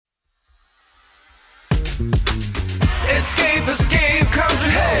Escape, escape,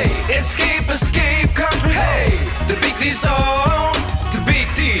 country, hey. Escape, escape, country, hey. The Big D Zone, the Big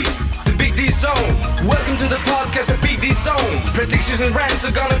D, the Big D Zone. Welcome to the podcast, the Big D Zone. Predictions and rants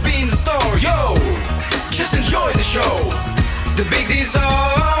are gonna be in the store. Yo, just enjoy the show. The Big D Zone.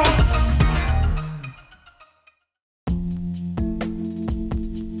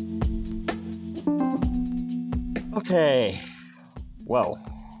 Okay. Well.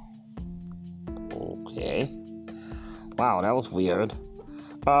 Okay. Wow, that was weird.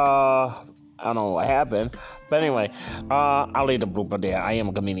 I don't know what happened. But anyway, I'll leave the blooper there. I am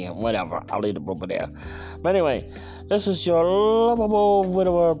a comedian. Whatever. I'll leave the blooper there. But anyway, this is your lovable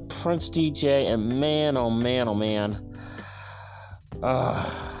widower, Prince DJ. And man, oh man, oh man.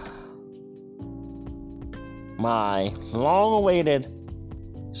 My long-awaited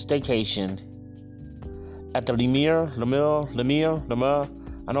staycation at the Lemire.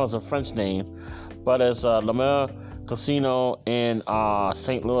 I know it's a French name, but it's Lemire Casino in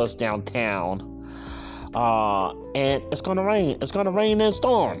St. Louis downtown. And it's gonna rain. It's gonna rain in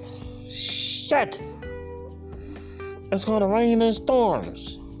storms. Shit! It's gonna rain in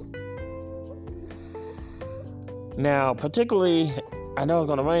storms. Now, particularly, I know it's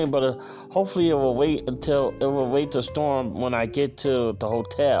gonna rain, but hopefully it will wait to storm when I get to the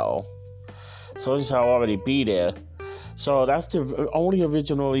hotel. So at least I'll already be there. So that's the only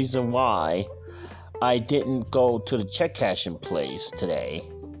original reason why I didn't go to the check cashing place today.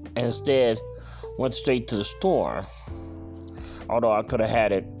 And instead went straight to the store. Although I could have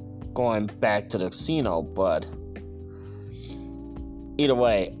had it going back to the casino, but either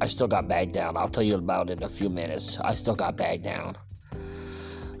way, I still got bagged down. I'll tell you about it in a few minutes. I still got bagged down.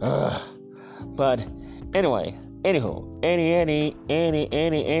 But anyway, anywho.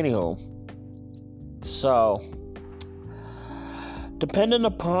 So, depending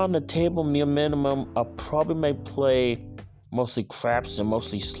upon the table meal minimum, I probably may play mostly craps and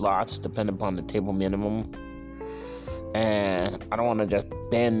mostly slots, depending upon the table minimum. And I don't want to just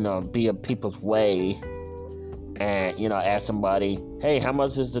bend or be a people's way and, ask somebody, hey, how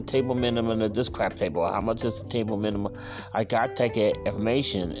much is the table minimum at this crap table? How much is the table minimum? I got to get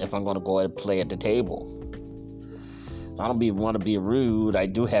information if I'm going to go ahead and play at the table. I don't want to be rude. I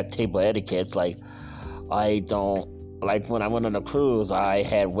do have table etiquettes. Like when I went on a cruise, I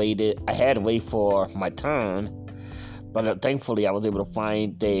had to wait for my turn. But thankfully, I was able to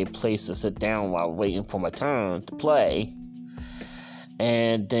find a place to sit down while waiting for my turn to play.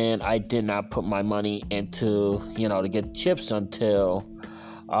 And then I did not put my money into, to get chips until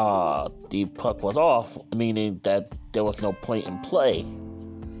the puck was off, meaning that there was no point in play.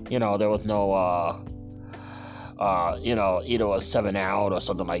 There was no, either a 7 out or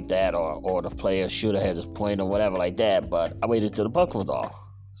something like that, or the player should have had his point or whatever like that. But I waited till the puck was off.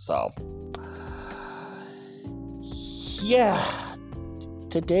 So, yeah,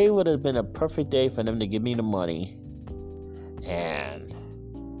 today would have been a perfect day for them to give me the money, and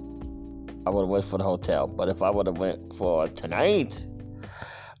I would have waited for the hotel. But if I would have went for tonight,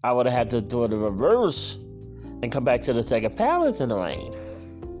 I would have had to do the reverse and come back to the second palace in the rain.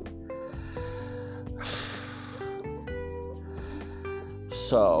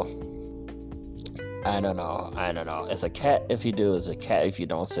 So, I don't know. It's a cat if you do, it's a cat if you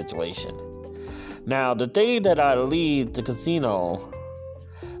don't situation. Now, the day that I leave the casino,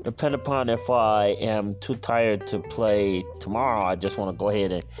 depending upon if I am too tired to play tomorrow, I just want to go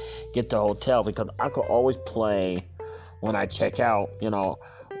ahead and get to the hotel, because I could always play when I check out,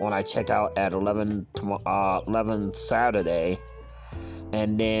 when I check out at 11 Saturday,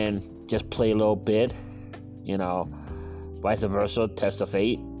 and then just play a little bit, vice versa, test the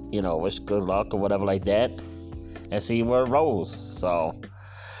fate, wish good luck or whatever like that, and see where it rolls. So,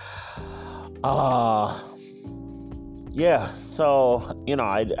 yeah, so,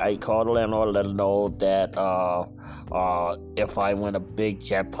 I called the landlord to let him know that, if I win a big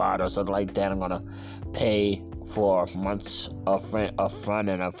jackpot or something like that, I'm gonna pay for months of front,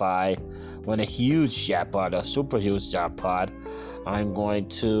 and if I win a huge jackpot, a super huge jackpot, I'm going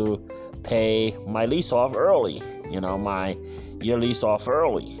to pay my lease off early, my year lease off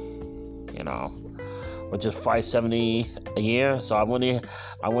early, which is $570 a year. So I wouldn't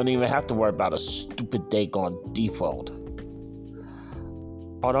even have to worry about a stupid date on default.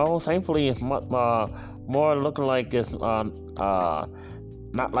 Although thankfully it's more looking like it's not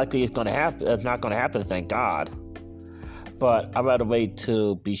likely it's gonna happen. It's not gonna happen, thank God. But I'd rather wait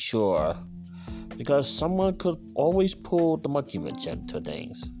to be sure, because someone could always pull the monkey wrench into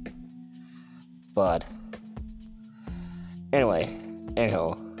things. But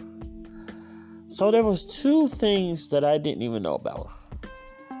anyhow, so there was two things that I didn't even know about.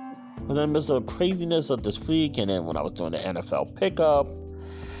 was in the midst of the craziness of this week, and then when I was doing the NFL pickup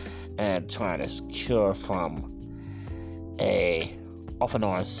and trying to cure from a off and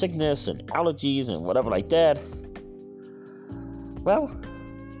on sickness and allergies and whatever like that, well,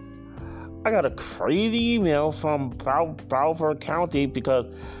 I got a crazy email from Broward County because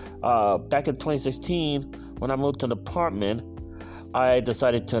back in 2016, when I moved to an apartment, I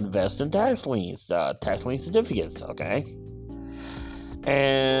decided to invest in tax lien certificates, okay?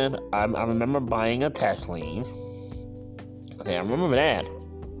 And I remember buying a tax lien. Okay, I remember that.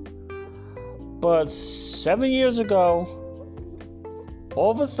 But 7 years ago,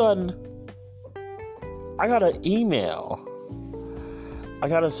 all of a sudden, I got an email. I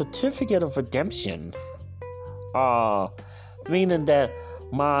got a certificate of redemption. Meaning that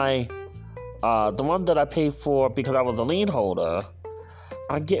my the one that I paid for because I was a lien holder,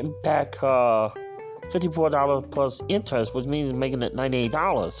 I'm getting back $54 plus interest, which means making it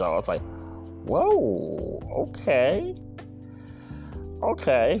 $98. So I was like, whoa, okay.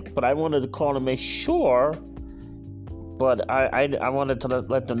 But I wanted to call to make sure. But I wanted to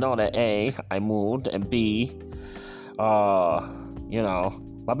let them know that A, I moved, and B, my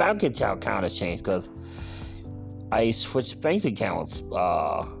bank account has changed because I switched bank accounts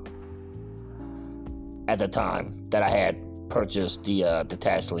at the time that I had purchased the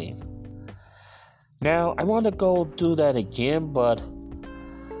tax lien. Now I want to go do that again, but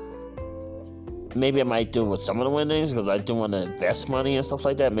maybe I might do it with some of the winnings because I do want to invest money and stuff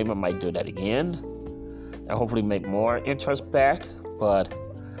like that. Maybe I might do that again and hopefully make more interest back. But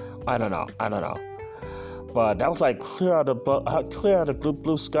I don't know. But that was like clear out of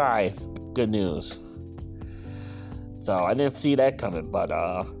blue sky. Good news. So I didn't see that coming, but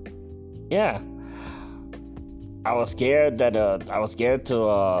yeah. I was scared to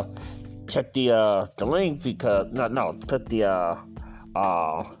check the link because click the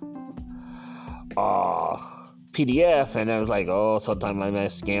PDF, and it was like, oh, sometimes I might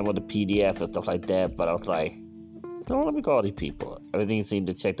scan with the PDF and stuff like that. But I was like, no, let me call these people. Everything seemed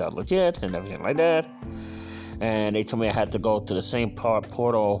to check out legit and everything like that. And they told me I had to go to the same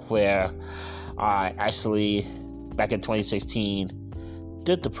portal where I actually, back in 2016,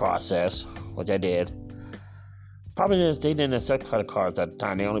 did the process, which I did. Problem is, they didn't accept credit cards at the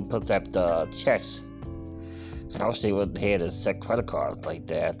time. They only put up the checks. And I wish they would have accept credit cards like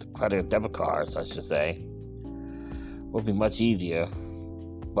that. Credit debit cards, I should say. Would be much easier.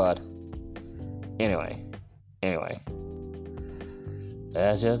 But, anyway.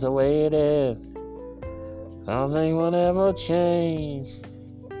 That's just the way it is. Nothing will ever change.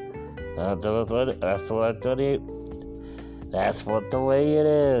 That's what the way it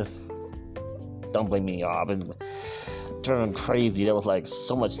is. Don't blame me, y'all. I've been turning crazy. There was like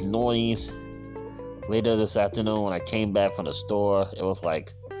so much noise. Later this afternoon when I came back from the store, it was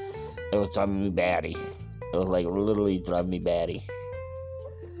driving me batty. It was like literally driving me batty.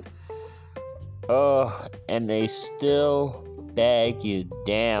 And they still bag you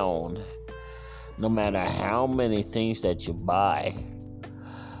down no matter how many things that you buy.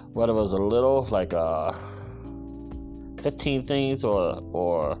 Whether it was a little, like 15 things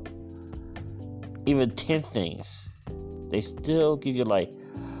or even 10 things, they still give you like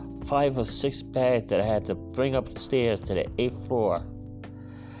 5 or 6 bags that I had to bring up the stairs to the 8th floor.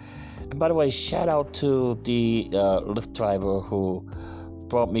 And by the way, shout out to the Lyft driver who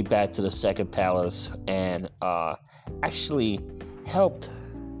brought me back to the second palace and actually helped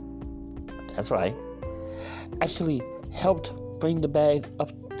bring the bag up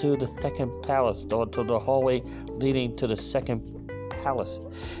to the second palace, or to the hallway leading to the second palace.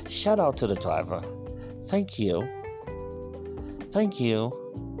 Shout out to the driver. Thank you.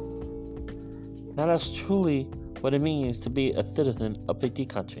 Now that's truly what it means to be a citizen of Big D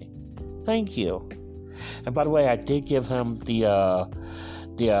country. Thank you. And by the way, I did give him the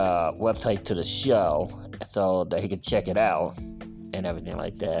website to the show so that he could check it out and everything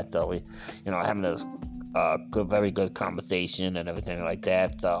like that. So we, having this very good conversation and everything like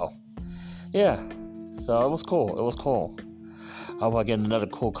that. So yeah, so it was cool. I will get another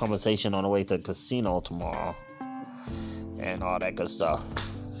cool conversation on the way to the casino tomorrow and all that good stuff.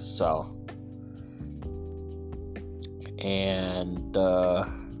 So, and I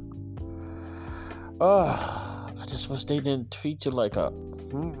just wish they didn't treat you like a.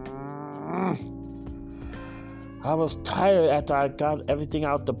 I was tired after I got everything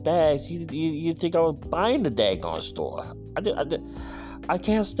out the bags. You think I was buying the daggone store? I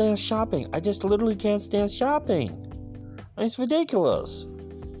can't stand shopping. I just literally can't stand shopping. It's ridiculous.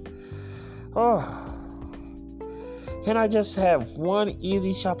 Can I just have one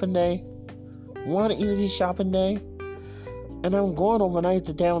easy shopping day? And I'm going overnight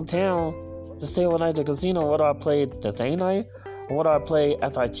to downtown to stay overnight at the casino. Whether I play the same night or whether I play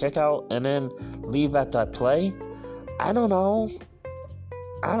after I check out and then leave after I play. I don't know.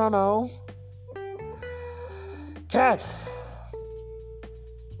 Cat.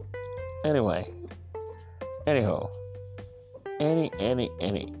 Anywho.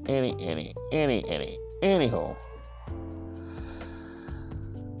 Anyhow.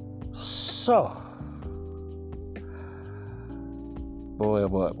 So.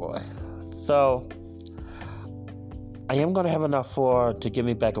 Boy. So, I am gonna have enough to get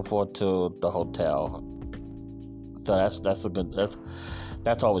me back and forth to the hotel. So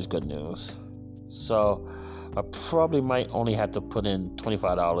that's always good news. So, I probably might only have to put in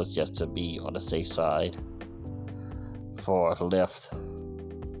 $25 just to be on the safe side for Lyft.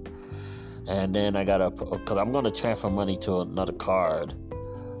 And then because I'm gonna transfer money to another card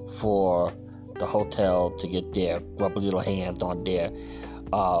for the hotel to get their rubber little hands on their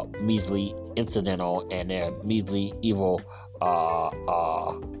measly incidental and their measly evil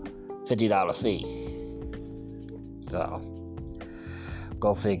 $50 fee. So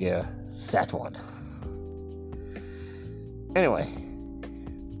go figure that one. Anyway,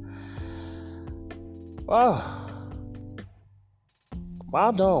 Bob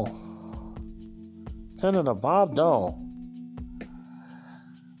Dole, Senator Bob Dole,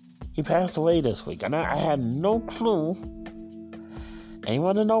 he passed away this week, and I had no clue. And you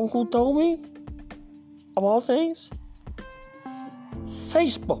want to know who told me? Of all things?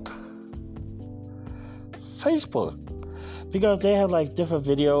 Facebook. Because they have like different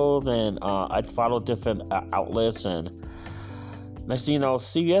videos, and I follow different outlets, and next thing you know,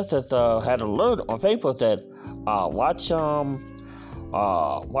 CBS has had an alert on Facebook that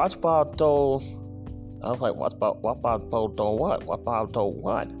watch Bob Dole. I was like, what Bob Dole what? What Bob Dole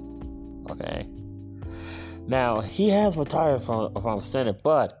what? Okay. Now he has retired from Senate,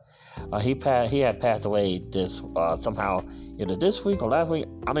 but he had passed away this somehow either this week or last week.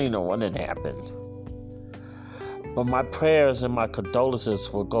 I don't even know when it happened. But my prayers and my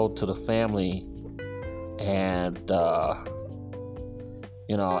condolences will go to the family, and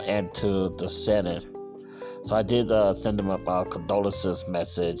and to the Senate. So I did send them a condolences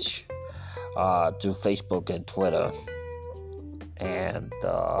message to Facebook and Twitter, and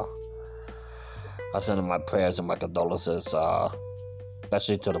I send them my prayers and my condolences,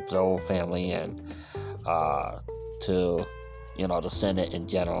 especially to the Dole family and to the Senate in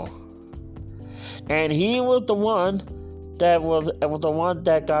general. And he was the one that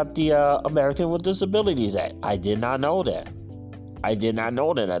got the American with Disabilities Act. I did not know that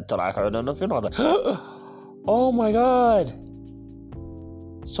until I heard on the funeral. Like, oh my God!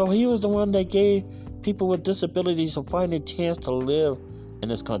 So he was the one that gave people with disabilities a fighting chance to live in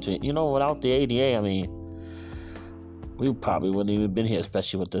this country. Without the ADA, I mean, we probably wouldn't even been here,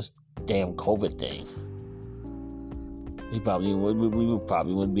 especially with this damn COVID thing. We probably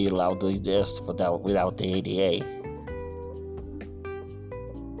wouldn't be allowed to exist without the ADA.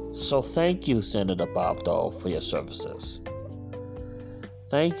 So thank you, Senator Bob Dole, for your services.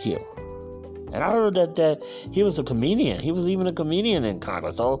 Thank you. And I heard that he was a comedian. He was even a comedian in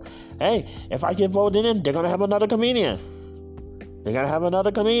Congress. So, hey, if I get voted in, they're going to have another comedian.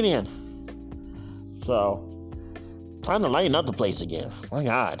 So, trying to lighten up the place again. My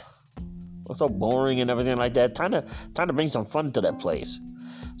God. It's so boring and everything like that. Trying to bring some fun to that place.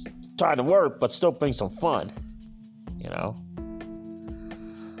 Trying to work, but still bring some fun.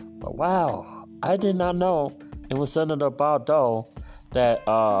 But wow, I did not know it was Senator Bob Dole that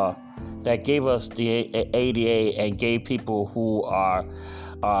gave us the ADA and gave people who are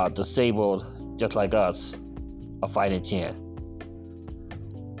disabled just like us a fighting chance.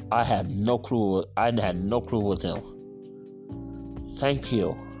 I had no clue with him. Thank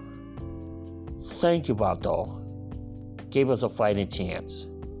you, Bob Dole. Gave us a fighting chance.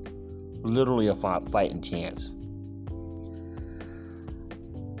 Literally a fighting chance.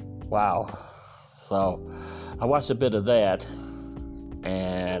 Wow. So I watched a bit of that,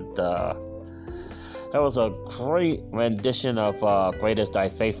 and that was a great rendition of "Great Is Thy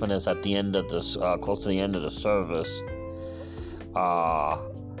Faithfulness" at the end of this, close to the end of the service. I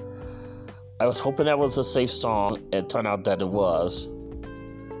was hoping that was a safe song. It turned out that it was.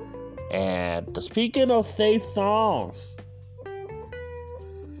 And speaking of safe songs,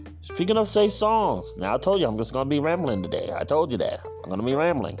 now I told you I'm just going to be rambling today. I told you that. I'm going to be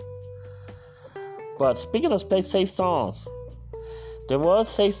rambling. But speaking of safe songs, there was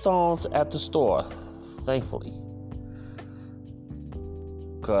safe songs at the store, thankfully.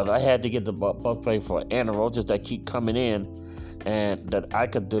 Because I had to get the buffet for Anna Roaches that keep coming in and that I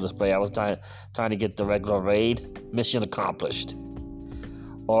could do this play. I was trying to get the regular raid. Mission accomplished.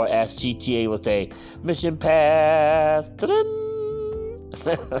 Or as GTA would say, mission passed.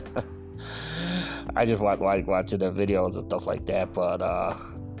 I just like watching their videos and stuff like that, but I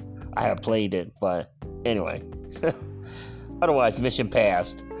have played it, but anyway. Otherwise, mission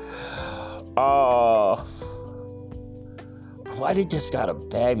passed. Why they just gotta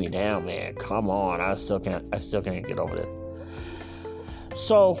bag me down, man? Come on, I still can't get over it.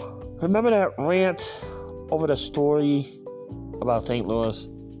 So, remember that rant over the story about St. Louis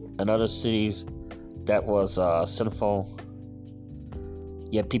and other cities that was sinful?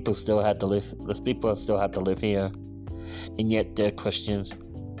 Yet people still have to live. Those people still have to live here, and yet they're Christians.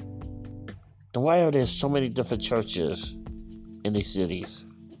 Then why are there so many different churches in these cities?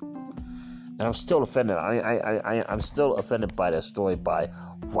 And I'm still offended. I'm still offended by that story by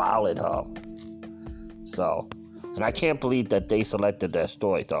Wallet Hub. So, and I can't believe that they selected that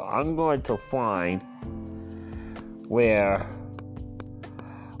story. So I'm going to find where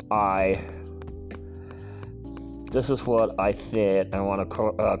this is what I said. I want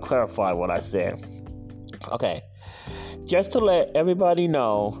to clarify what I said. Okay. Just to let everybody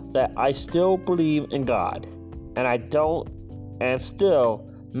know that I still believe in God. And still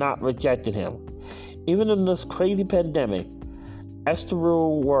not rejected him. Even in this crazy pandemic, as the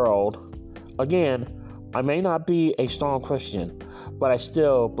real world, again, I may not be a strong Christian, but I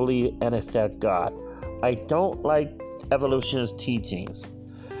still believe and accept God. I don't like evolution's teachings.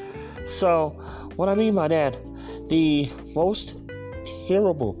 So, what I mean by that, the most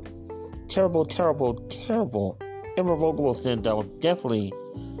terrible, irrevocable sin that will definitely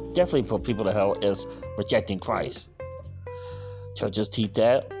put people to hell is rejecting Christ. Churches teach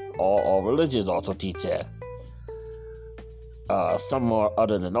that. All religions also teach that. Some more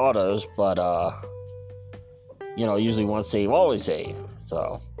other than others, but usually once saved, always saved.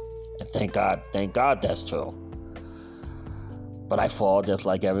 So, and thank God that's true. But I fall just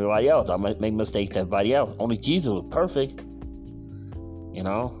like everybody else. I might make mistakes like everybody else. Only Jesus was perfect.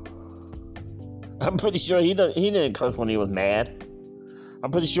 I'm pretty sure he didn't curse when he was mad.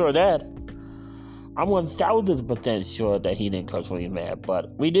 I'm pretty sure of that. I'm 1,000% sure that he didn't curse when he was mad,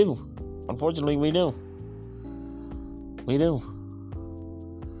 but we do. Unfortunately, we do. We do.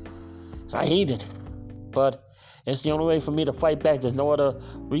 I hate it, but it's the only way for me to fight back. There's no other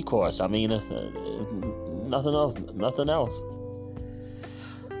recourse. I mean, nothing else.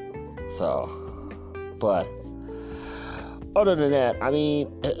 So, but other than that, I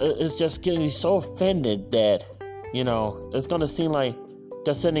mean, it's just getting so offended that it's gonna seem like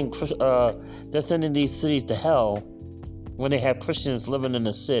they're sending these cities to hell when they have Christians living in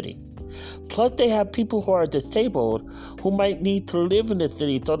the city. Plus, they have people who are disabled who might need to live in the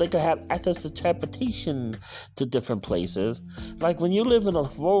city so they can have access to transportation to different places. Like when you live in a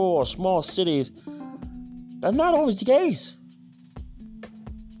rural or small cities, that's not always the case.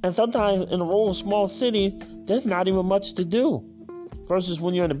 And sometimes in a rural small city, there's not even much to do. Versus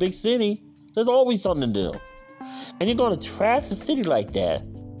when you're in a big city, there's always something to do. And you're going to trash a city like that.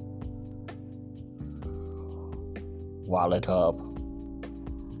 Wallet Hub.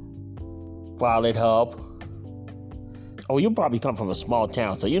 Oh, you probably come from a small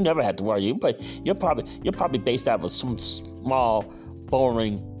town, so you never have to worry. You're probably based out of some small,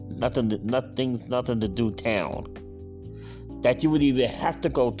 boring, nothing to do town. That you would either have to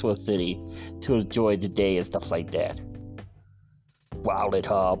go to a city to enjoy the day and stuff like that. Wallet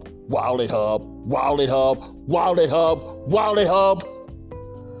Hub.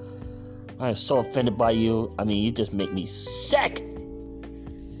 I am so offended by you. I mean, you just make me sick.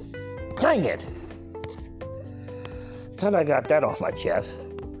 Dang it. Kind of got that off my chest.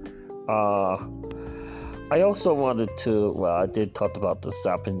 I also wanted to, I did talk about the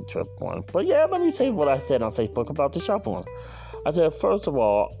shopping trip one. But yeah, let me say what I said on Facebook about the shopping one. I said, first of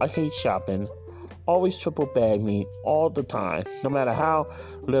all, I hate shopping. Always triple bag me all the time, no matter how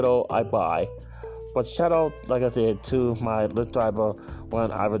little I buy. But shout out, like I said, to my Lyft driver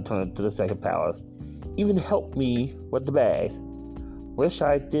when I returned to the second palace. Even helped me with the bag. Wish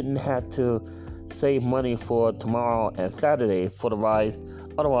I didn't have to save money for tomorrow and Saturday for the ride.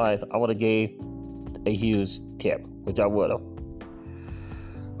 Otherwise, I would have gave a huge tip, which I would have.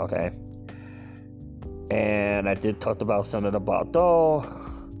 Okay. And I did talk about Senator Bardo.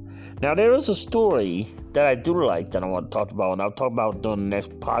 Now, there is a story that I do like that I want to talk about, and I'll talk about during the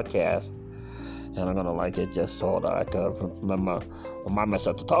next podcast. And I'm going to like it just so that I can remind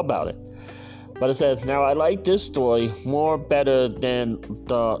myself to talk about it. But it says, now I like this story more better than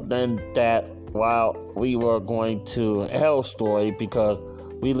that while we were going to hell story, because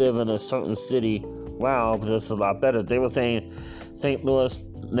we live in a certain city wow, this is a lot better. They were saying St. Louis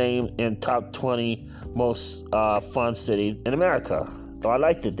named in top 20 most fun cities in America. So I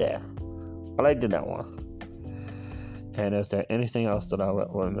liked it there. I liked it that one. And is there anything else that I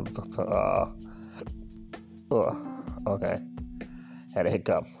want to okay. Had a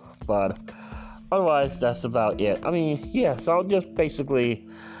hiccup. But otherwise, that's about it. I mean, yeah, so I'm just basically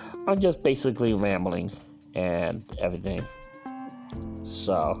rambling and everything.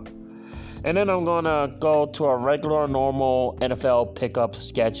 So, and then I'm gonna go to a regular, normal NFL pickup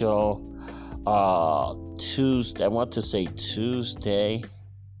schedule. Tuesday. I want to say Tuesday.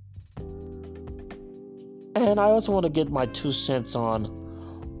 And I also want to get my 2 cents on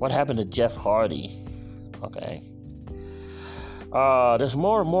what happened to Jeff Hardy. Okay. There's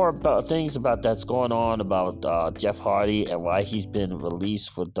more and more about things about that's going on about Jeff Hardy and why he's been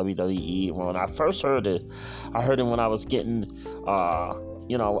released for WWE. When I first heard it, I heard it when I was getting,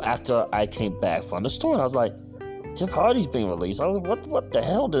 after I came back from the store. And I was like, Jeff Hardy's being released. I was like, what the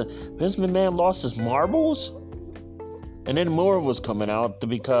hell? Did Vince McMahon lost his marbles? And then more was coming out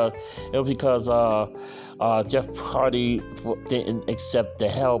because Jeff Hardy didn't accept the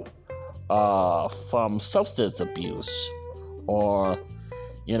help from substance abuse, or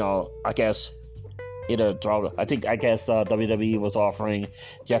I guess either drug. I guess WWE was offering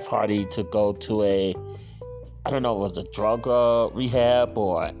Jeff Hardy to go to a, I don't know, was it drug rehab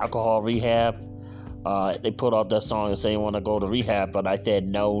or alcohol rehab? They put out that song and say they want to go to rehab, but I said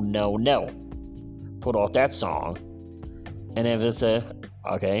no. Put off that song. And then they said,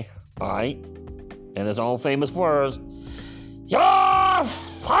 okay, alright. In his own famous words, you're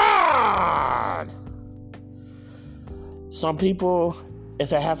fired! Some people,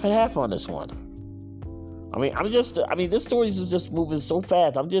 it's a half and half on this one. I mean, this story is just moving so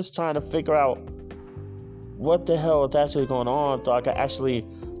fast. I'm just trying to figure out what the hell is actually going on so I can actually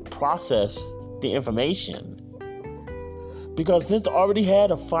process the information. Because Vince already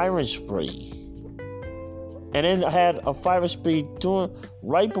had a firing spree. And then had a firing spree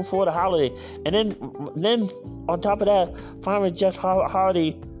right before the holiday. And then on top of that, firing Jeff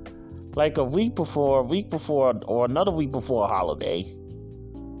Hardy like a week before, or another week before a holiday.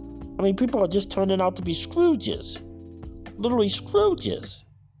 I mean, people are just turning out to be Scrooges. Literally Scrooges.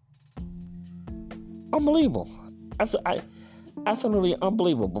 Unbelievable. Absolutely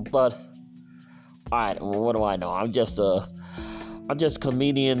unbelievable. But, alright, what do I know? I'm just a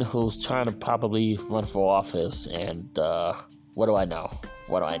comedian who's trying to probably run for office, and what do I know?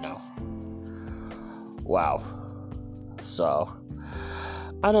 Wow. So,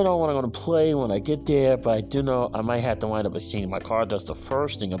 I don't know what I'm going to play when I get there, but I do know I might have to wind up exchanging my car. That's the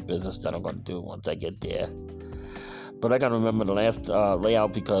first thing of business that I'm going to do once I get there. But I got to remember the last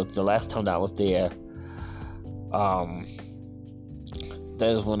layout, because the last time that I was there, that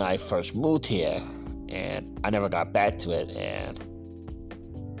is when I first moved here, and I never got back to it, and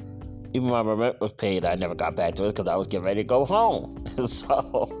even when my rent was paid, I never got back to it because I was getting ready to go home.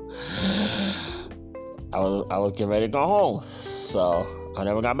 So I was getting ready to go home. So I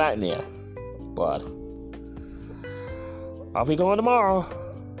never got back there. But I'll be going tomorrow.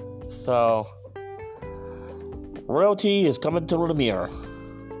 So royalty is coming to Lemire.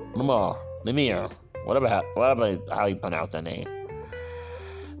 Whatever how you pronounce that name.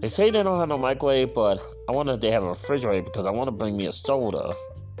 They say they don't have no microwave, but I wonder if they have a refrigerator, because I want to bring me a soda.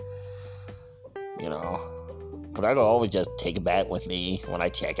 Because I can always just take it back with me when I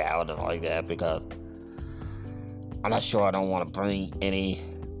check out and all like that, because I'm not sure I don't want to bring any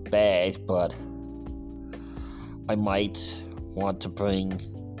bags, but I might want to bring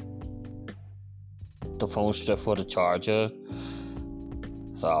the phone strip for the charger.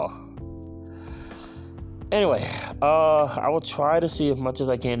 So anyway, I will try to see as much as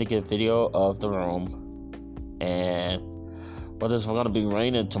I can to get a video of the room, and but it's going to be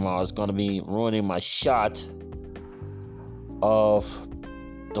raining tomorrow. It's going to be ruining my shot of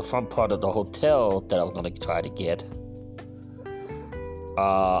the front part of the hotel that I was going to try to get.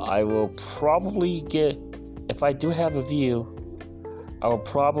 I will probably get, if I do have a view, I will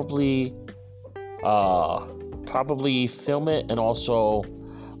probably film it and also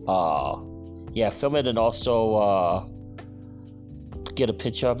get a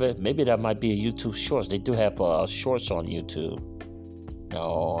picture of it. Maybe that might be a YouTube Shorts. They do have shorts on YouTube.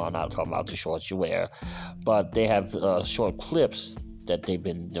 No, I'm not talking about the shorts you wear, but they have short clips that they've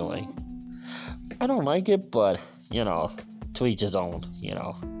been doing. I don't like it, but to each his own.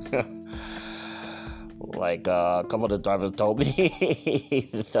 Like a couple of the drivers told me.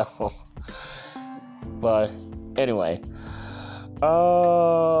 So, but anyway,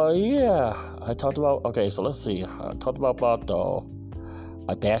 yeah, I talked about. Okay, so let's see. I talked about though.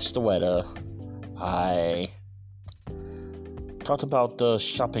 I bashed the weather. I talked about the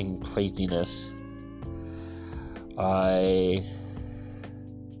shopping craziness. I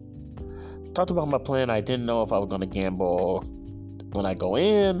talked about my plan. I didn't know if I was going to gamble when I go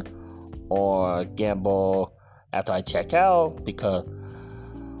in or gamble after I check out, because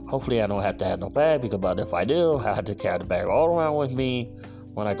hopefully I don't have to have no bag, but if I do, I have to carry the bag all around with me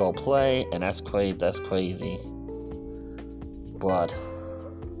when I go play, and that's crazy. But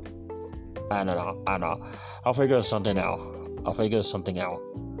I don't know. I'll figure something out.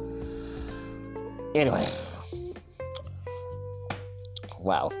 Anyway.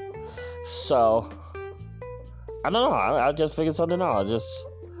 Wow. So, I don't know. I'll just figure something out. I'll just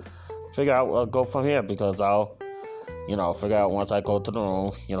figure out go from here, because I'll, figure out once I go to the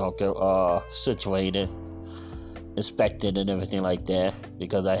room, get situated, inspected, and everything like that.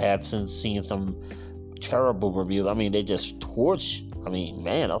 Because I have since seen some terrible reviews. I mean, they just torch. I mean,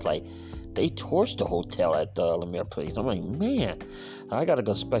 man, I was like, they torched the hotel at the Lemire Place. I'm like, man, I gotta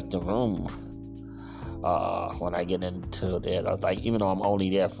go inspect the room when I get into there. I was like, even though I'm only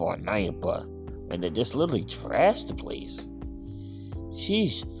there for a night, but when they just literally trashed the place.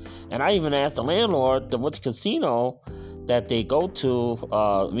 Sheesh. And I even asked the landlord which casino that they go to,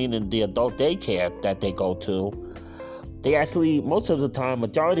 meaning the adult daycare that they go to. They actually,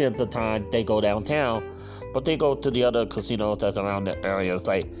 majority of the time, they go downtown, but they go to the other casinos that's around the area. It's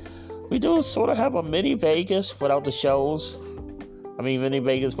like, we do sort of have a mini Vegas without the shows. Mini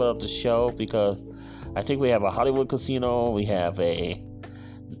Vegas without the show, because I think we have a Hollywood casino, we have a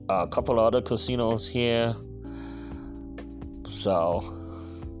couple of other casinos here. So,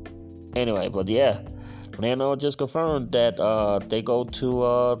 anyway, but yeah, landlord just confirmed that they go to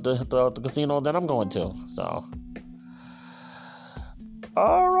the casino that I'm going to. So,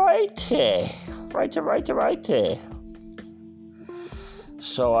 alrighty. Righty.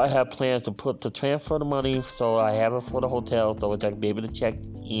 So I have plans to transfer the money, so I have it for the hotel, so I can be able to check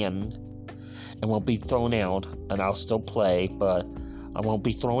in and won't be thrown out, and I'll still play, but I won't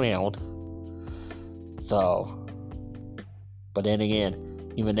be thrown out. So, but then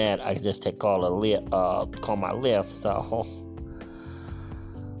again, even that, I can just call my Lyft. So,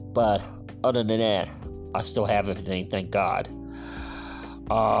 but other than that, I still have everything, thank God.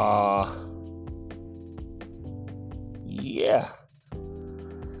 Yeah.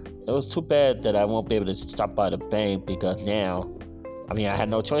 It was too bad that I won't be able to stop by the bank, because now, I had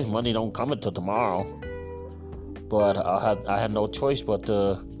no choice. Money don't come until tomorrow. But I had no choice but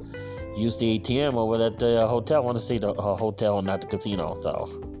to use the ATM over at the hotel. I want to see the hotel and not the casino. So,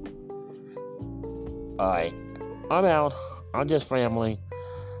 alright. I'm out. I'm just rambling.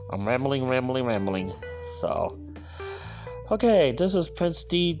 I'm rambling. So, okay. This is Prince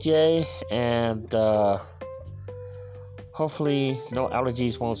DJ, and hopefully no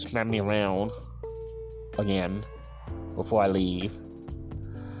allergies won't smack me around again before I leave.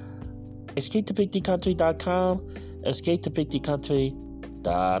 EscapeToBigDCountry.com.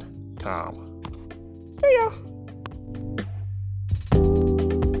 EscapeToBigDCountry.com. See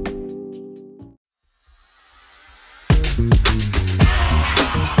ya.